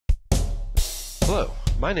Hello,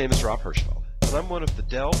 my name is Rob Hirschfeld, and I'm one of the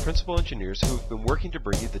Dell principal engineers who have been working to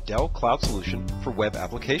bring you the Dell Cloud Solution for web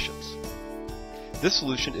applications. This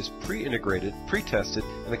solution is pre-integrated, pre-tested,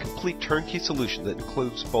 and a complete turnkey solution that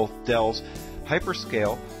includes both Dell's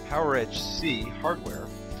hyperscale PowerEdge-C hardware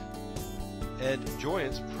and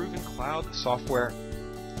Joyent's proven cloud software.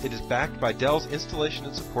 It is backed by Dell's installation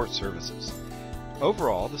and support services.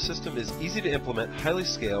 Overall, the system is easy to implement, highly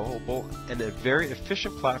scalable, and a very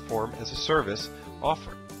efficient platform as a service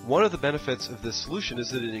offering. One of the benefits of this solution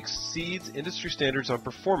is that it exceeds industry standards on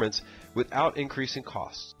performance without increasing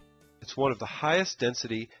costs. It's one of the highest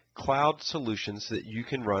density cloud solutions that you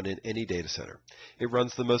can run in any data center. It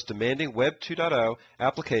runs the most demanding Web 2.0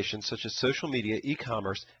 applications such as social media,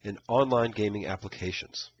 e-commerce, and online gaming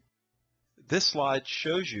applications. This slide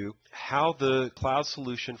shows you how the cloud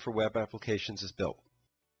solution for web applications is built.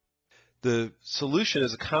 The solution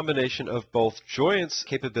is a combination of both Joyent's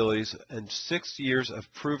capabilities and 6 years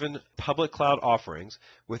of proven public cloud offerings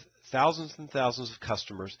with thousands and thousands of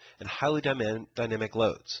customers and highly dynamic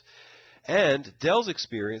loads, and Dell's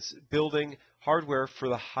experience building hardware for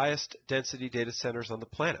the highest density data centers on the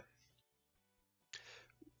planet.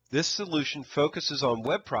 This solution focuses on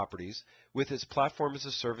web properties with its platform as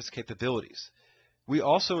a service capabilities. We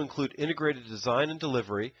also include integrated design and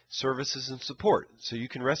delivery, services, and support, so you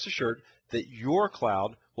can rest assured that your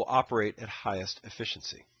cloud will operate at highest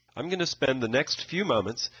efficiency. I'm going to spend the next few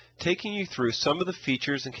moments taking you through some of the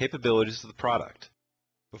features and capabilities of the product.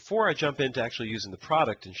 Before I jump into actually using the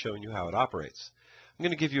product and showing you how it operates, I'm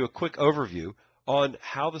going to give you a quick overview on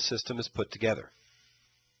how the system is put together.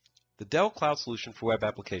 The Dell Cloud Solution for Web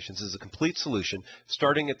Applications is a complete solution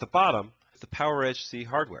starting at the bottom with the PowerEdge-C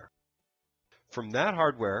hardware. From that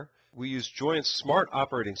hardware, we use Joyent's smart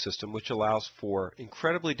operating system, which allows for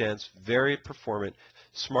incredibly dense, very performant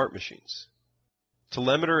smart machines.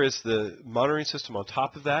 Telemeter is the monitoring system on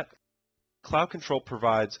top of that. Cloud Control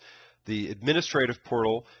provides the administrative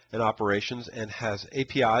portal and operations and has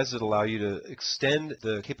APIs that allow you to extend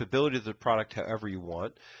the capability of the product however you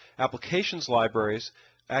want. Applications libraries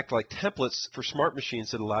act like templates for smart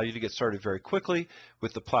machines that allow you to get started very quickly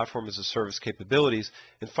with the platform as a service capabilities.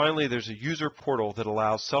 And finally, there's a user portal that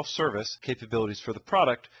allows self-service capabilities for the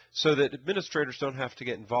product so that administrators don't have to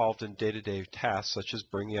get involved in day-to-day tasks such as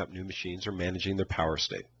bringing up new machines or managing their power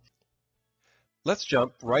state. Let's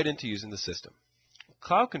jump right into using the system.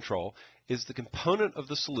 Cloud Control is the component of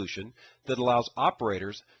the solution that allows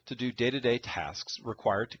operators to do day-to-day tasks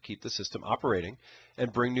required to keep the system operating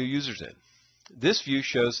and bring new users in. This view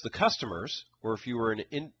shows the customers, or if you were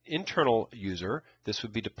an internal user, this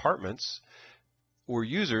would be departments or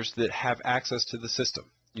users that have access to the system.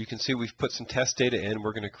 You can see we've put some test data in.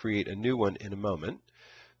 We're going to create a new one in a moment.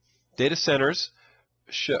 Data centers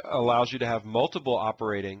allows you to have multiple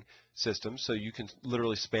operating systems, so you can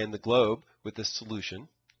literally span the globe with this solution.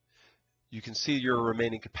 You can see your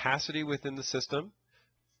remaining capacity within the system.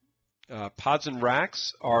 Pods and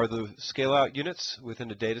racks are the scale-out units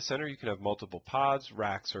within a data center. You can have multiple pods.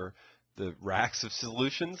 Racks are the racks of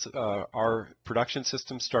solutions. Our production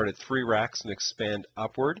systems start at 3 racks and expand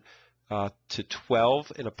upward to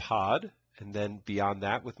 12 in a pod, and then beyond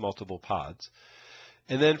that with multiple pods.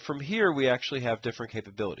 And then from here, we actually have different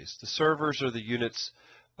capabilities. The servers are the units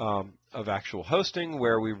of actual hosting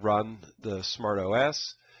where we run the smart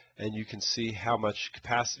OS, and you can see how much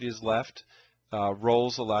capacity is left.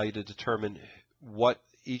 Roles allow you to determine what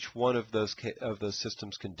each one of those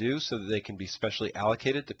systems can do so that they can be specially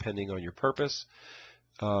allocated depending on your purpose.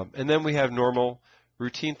 And then we have normal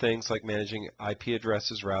routine things like managing IP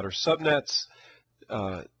addresses, routers, subnets.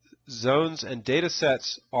 Zones and data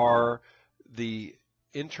sets are the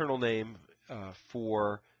internal name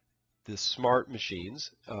for the smart machines,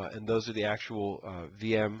 and those are the actual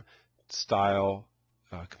VM style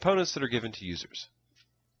components that are given to users.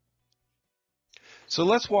 So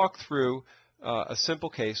let's walk through a simple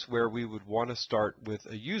case where we would want to start with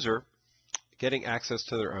a user getting access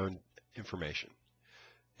to their own information.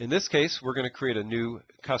 In this case, we're going to create a new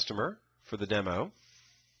customer for the demo.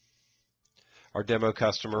 Our demo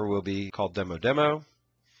customer will be called Demo,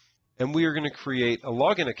 and we are going to create a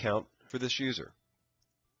login account for this user.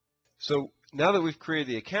 So now that we've created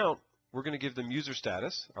the account, we're going to give them user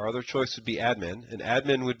status. Our other choice would be admin. An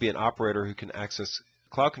admin would be an operator who can access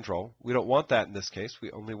Cloud Control. We don't want that in this case.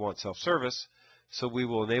 We only want self-service, so we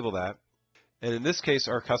will enable that. And in this case,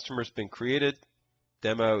 our customer's been created.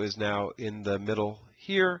 Demo is now in the middle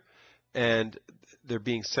here, and they're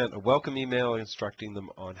being sent a welcome email instructing them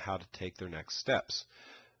on how to take their next steps.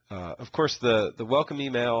 Of course, the welcome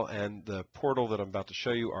email and the portal that I'm about to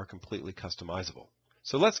show you are completely customizable.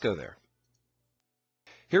 So let's go there.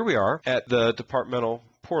 Here we are at the departmental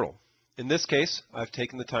portal. In this case, I've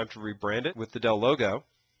taken the time to rebrand it with the Dell logo,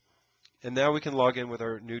 and now we can log in with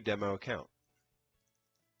our new demo account.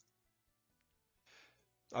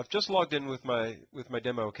 I've just logged in with my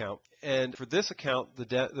demo account, and for this account,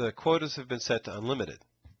 the quotas have been set to unlimited.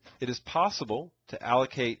 It is possible to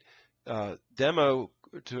allocate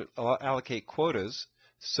allocate quotas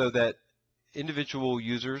so that individual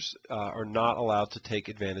users are not allowed to take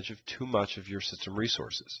advantage of too much of your system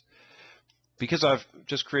resources. Because I've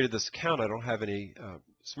just created this account, I don't have any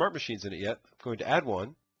smart machines in it yet. I'm going to add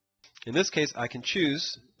one. In this case, I can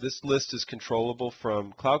choose. This list is controllable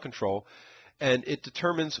from Cloud Control, and it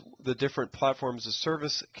determines the different platforms of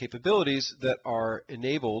service capabilities that are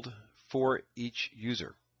enabled for each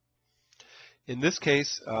user. In this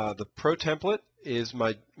case, the Pro template is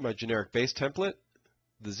my generic base template.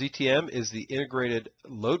 The ZTM is the integrated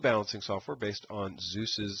load balancing software based on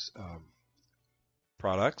Zeus's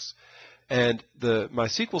products. And the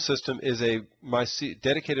MySQL system is a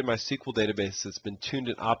dedicated MySQL database that's been tuned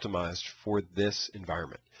and optimized for this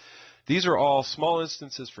environment. These are all small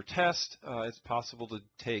instances for test. It's possible to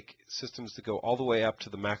take systems that go all the way up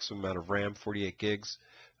to the maximum amount of RAM, 48 gigs,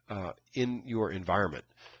 in your environment.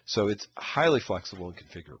 So it's highly flexible and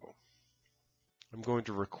configurable. I'm going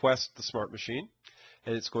to request the smart machine,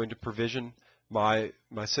 and it's going to provision my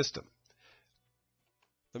system.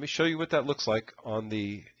 Let me show you what that looks like in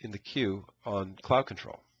the queue on Cloud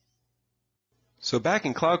Control. So back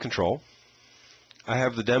in Cloud Control, I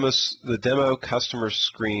have the demo customer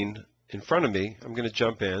screen in front of me. I'm going to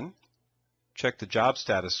jump in, check the job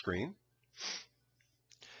status screen.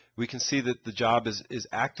 We can see that the job is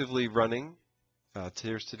actively running.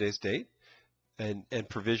 Here's today's date, and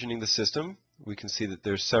provisioning the system. We can see that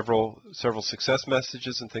there's several success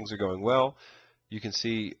messages and things are going well. You can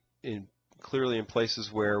see clearly in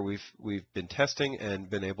places where we've been testing and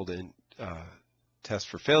been able to test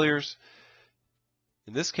for failures.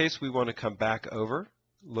 In this case, we want to come back over,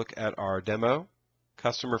 look at our demo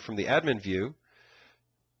customer from the admin view,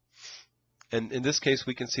 and in this case,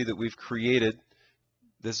 we can see that we've created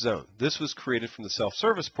this zone. This was created from the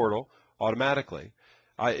self-service portal automatically.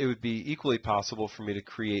 It would be equally possible for me to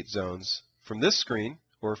create zones from this screen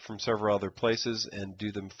or from several other places and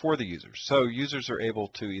do them for the users. So users are able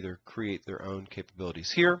to either create their own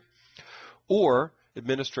capabilities here, or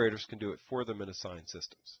administrators can do it for them and assign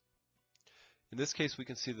systems. In this case, we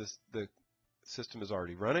can see the system is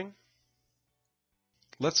already running.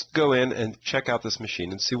 Let's go in and check out this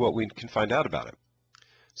machine and see what we can find out about it.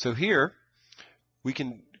 So here, we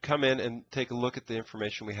can come in and take a look at the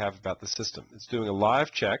information we have about the system. It's doing a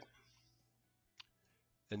live check,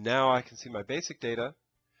 and now I can see my basic data,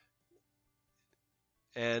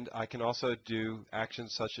 and I can also do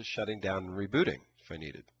actions such as shutting down and rebooting if I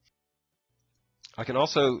needed. I can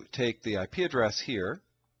also take the IP address here,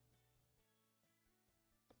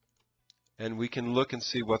 and we can look and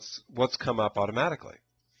see what's come up automatically.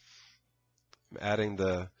 I'm adding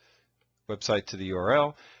the website to the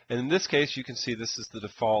URL, and in this case, you can see this is the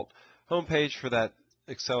default homepage for that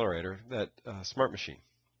accelerator, that smart machine.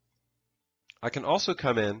 I can also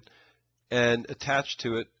come in and attach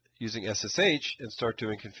to it using SSH and start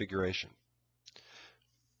doing configuration.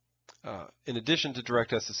 In addition to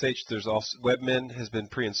direct SSH, there's also webmin has been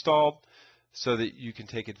pre-installed so that you can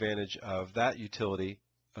take advantage of that utility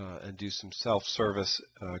and do some self-service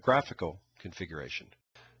graphical configuration.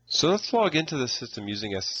 So let's log into the system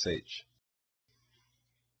using SSH.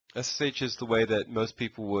 SSH is the way that most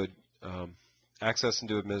people would access and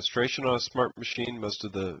do administration on a smart machine, most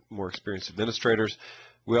of the more experienced administrators.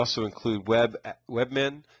 We also include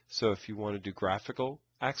webmin, so if you want to do graphical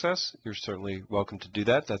access, you're certainly welcome to do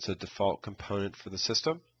that. That's a default component for the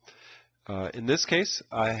system. In this case,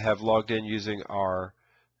 I have logged in using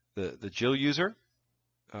the Jill user.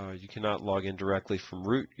 You cannot log in directly from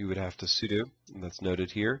root. You would have to sudo, and that's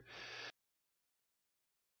noted here.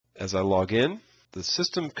 As I log in, the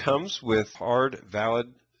system comes with hard,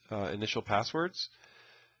 valid initial passwords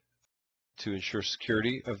to ensure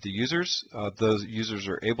security of the users. Those users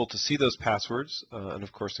are able to see those passwords and,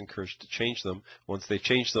 of course, encouraged to change them. Once they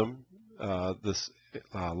change them, this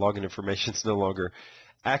login information is no longer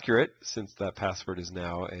accurate, since that password is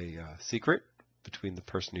now a secret between the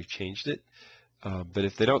person who changed it. But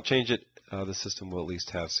if they don't change it, the system will at least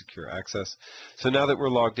have secure access. So now that we're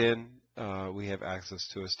logged in, we have access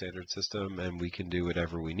to a standard system, and we can do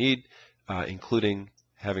whatever we need, including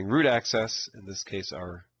having root access. In this case,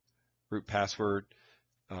 our root password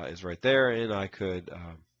is right there, and I could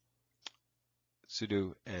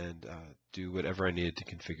sudo and do whatever I needed to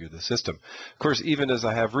configure the system. Of course, even as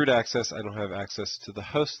I have root access, I don't have access to the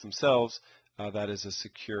hosts themselves that is a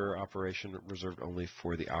secure operation reserved only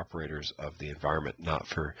for the operators of the environment, not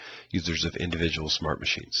for users of individual smart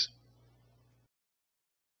machines.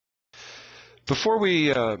 Before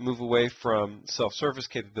we move away from self-service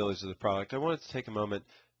capabilities of the product, I wanted to take a moment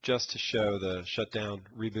just to show the shutdown,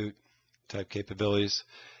 reboot type capabilities.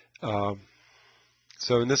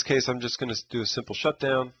 So in this case, I'm just going to do a simple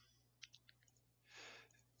shutdown.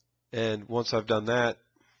 And once I've done that,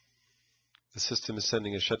 the system is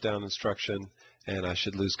sending a shutdown instruction, and I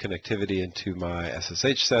should lose connectivity into my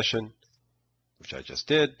SSH session, which I just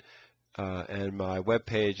did, and my web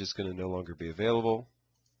page is going to no longer be available.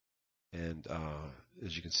 And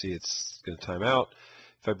as you can see, it's going to time out.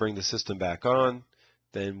 If I bring the system back on,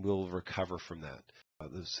 then we'll recover from that.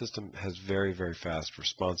 The system has very, very fast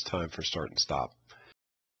response time for start and stop.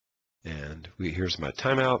 And here's my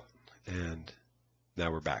timeout, and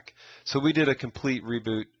now we're back. So we did a complete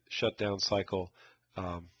reboot shutdown cycle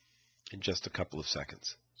in just a couple of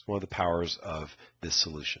seconds. It's one of the powers of this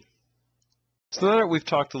solution. So now that we've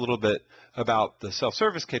talked a little bit about the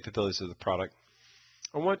self-service capabilities of the product,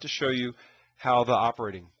 I want to show you how the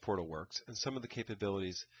operating portal works and some of the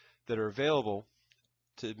capabilities that are available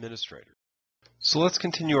to administrators. So let's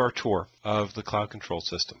continue our tour of the cloud control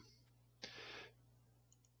system.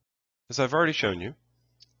 As I've already shown you,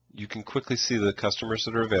 you can quickly see the customers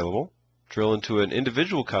that are available, drill into an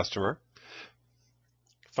individual customer,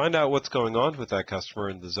 find out what's going on with that customer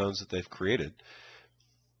in the zones that they've created.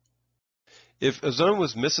 If a zone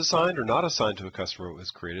was misassigned or not assigned to a customer that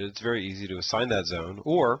was created, it's very easy to assign that zone,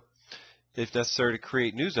 or if necessary, to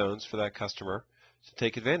create new zones for that customer to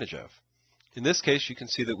take advantage of. In this case, you can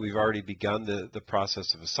see that we've already begun the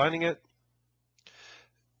process of assigning it.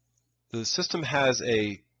 The system has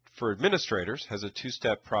for administrators, has a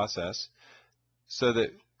two-step process so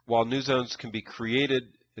that while new zones can be created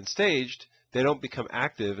and staged, they don't become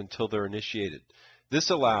active until they're initiated. This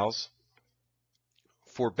allows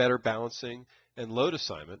for better balancing and load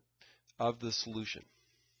assignment of the solution.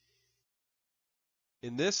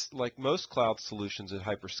 In this, like most cloud solutions at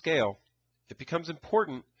hyperscale, it becomes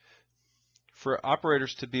important for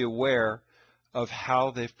operators to be aware of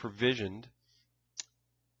how they've provisioned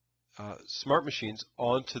smart machines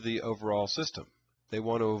onto the overall system. They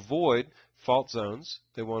want to avoid fault zones.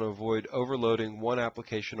 They want to avoid overloading one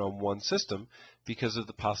application on one system because of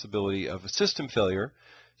the possibility of a system failure.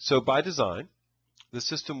 So by design, the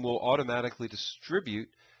system will automatically distribute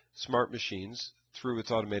smart machines through its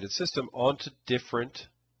automated system onto different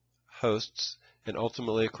hosts and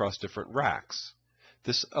ultimately across different racks.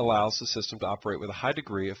 This allows the system to operate with a high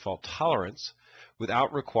degree of fault tolerance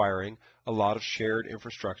without requiring a lot of shared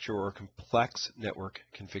infrastructure or complex network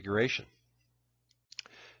configuration.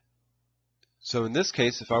 So in this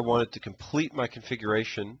case, if I wanted to complete my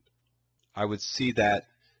configuration, I would see that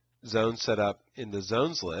zone set up in the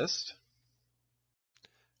zones list.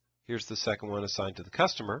 Here's the second one assigned to the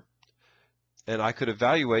customer, and I could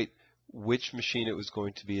evaluate which machine it was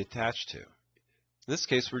going to be attached to. In this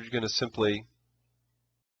case, we're going to simply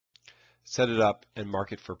set it up and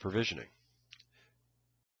mark it for provisioning.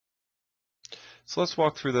 So let's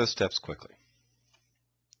walk through those steps quickly.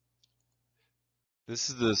 This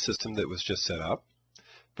is the system that was just set up.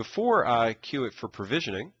 Before I queue it for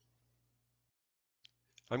provisioning,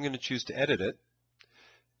 I'm going to choose to edit it.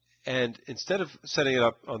 And instead of setting it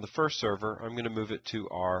up on the first server, I'm going to move it to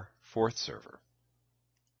our fourth server.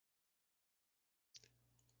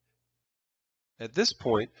 At this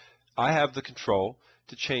point, I have the control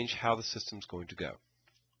to change how the system's going to go.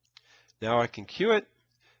 Now I can queue it,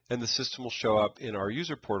 and the system will show up in our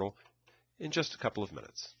user portal in just a couple of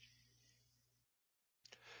minutes.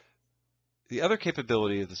 The other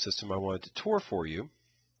capability of the system I wanted to tour for you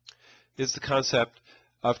is the concept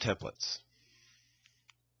of templates.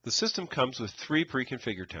 The system comes with 3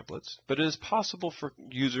 pre-configured templates, but it is possible for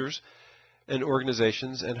users and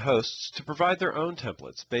organizations and hosts to provide their own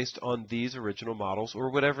templates based on these original models or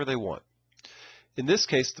whatever they want. In this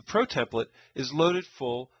case, the Pro template is loaded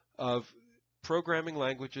full of programming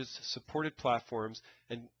languages, supported platforms,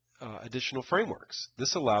 and additional frameworks.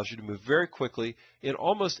 This allows you to move very quickly in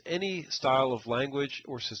almost any style of language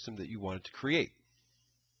or system that you wanted to create.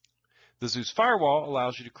 The Zeus Firewall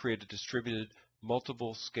allows you to create a distributed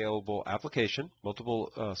multiple scalable application,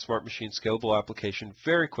 multiple smart machine scalable application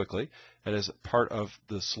very quickly and as part of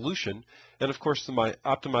the solution. And of course, the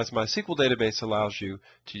optimized MySQL database allows you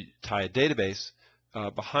to tie a database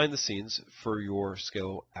behind the scenes for your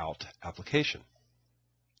scale out application.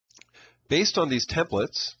 Based on these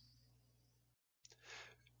templates,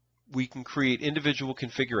 we can create individual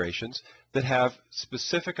configurations that have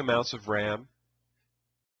specific amounts of RAM,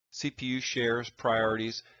 CPU shares,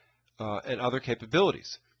 priorities, and other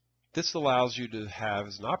capabilities. This allows you to have,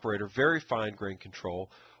 as an operator, very fine-grained control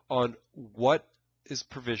on what is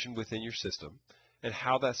provisioned within your system and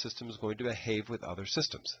how that system is going to behave with other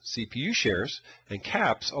systems. CPU shares and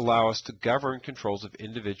caps allow us to govern controls of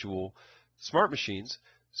individual smart machines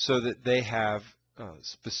so that they have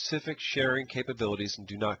specific sharing capabilities and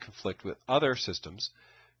do not conflict with other systems,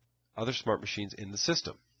 other smart machines in the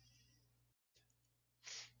system.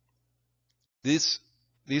 These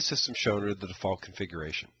systems shown are the default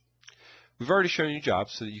configuration. We've already shown you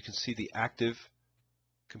jobs so that you can see the active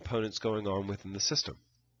components going on within the system.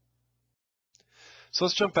 So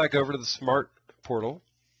let's jump back over to the Smart portal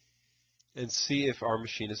and see if our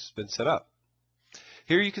machine has been set up.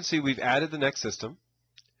 Here you can see we've added the next system.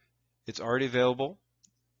 It's already available.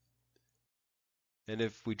 And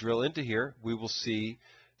if we drill into here, we will see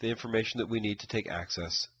the information that we need to take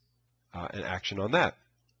access and action on that.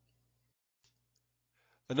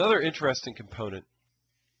 Another interesting component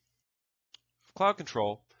of Cloud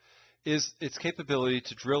Control is its capability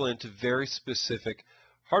to drill into very specific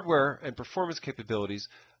hardware and performance capabilities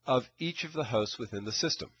of each of the hosts within the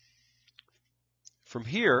system. From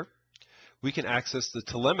here, we can access the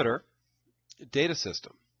telemeter data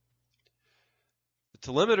system.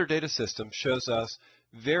 The telemeter data system shows us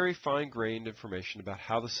very fine-grained information about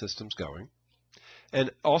how the system's going, and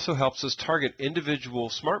also helps us target individual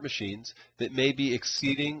smart machines that may be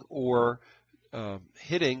exceeding or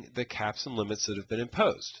hitting the caps and limits that have been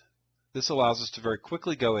imposed. This allows us to very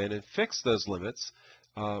quickly go in and fix those limits.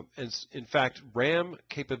 And in fact, RAM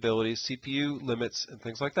capabilities, CPU limits, and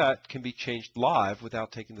things like that can be changed live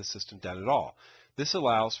without taking the system down at all. This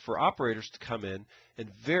allows for operators to come in and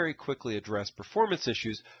very quickly address performance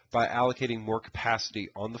issues by allocating more capacity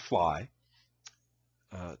on the fly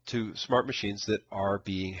to smart machines that are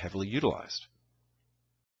being heavily utilized.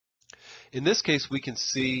 In this case, we can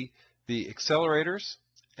see the accelerators,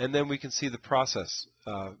 and then we can see the process.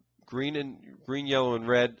 Green, yellow, and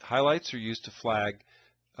red highlights are used to flag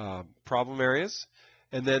problem areas,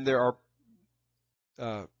 and then there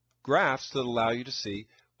are graphs that allow you to see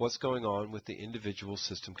what's going on with the individual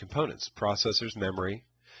system components: processors, memory,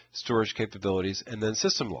 storage capabilities, and then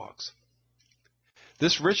system logs.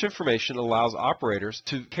 This rich information allows operators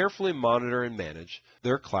to carefully monitor and manage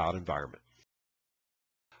their cloud environment.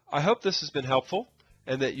 I hope this has been helpful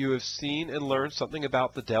and that you have seen and learned something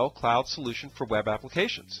about the Dell Cloud Solution for web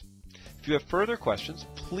applications. If you have further questions,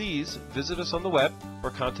 please visit us on the web or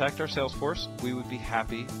contact our sales force. We would be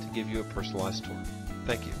happy to give you a personalized tour.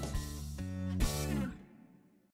 Thank you.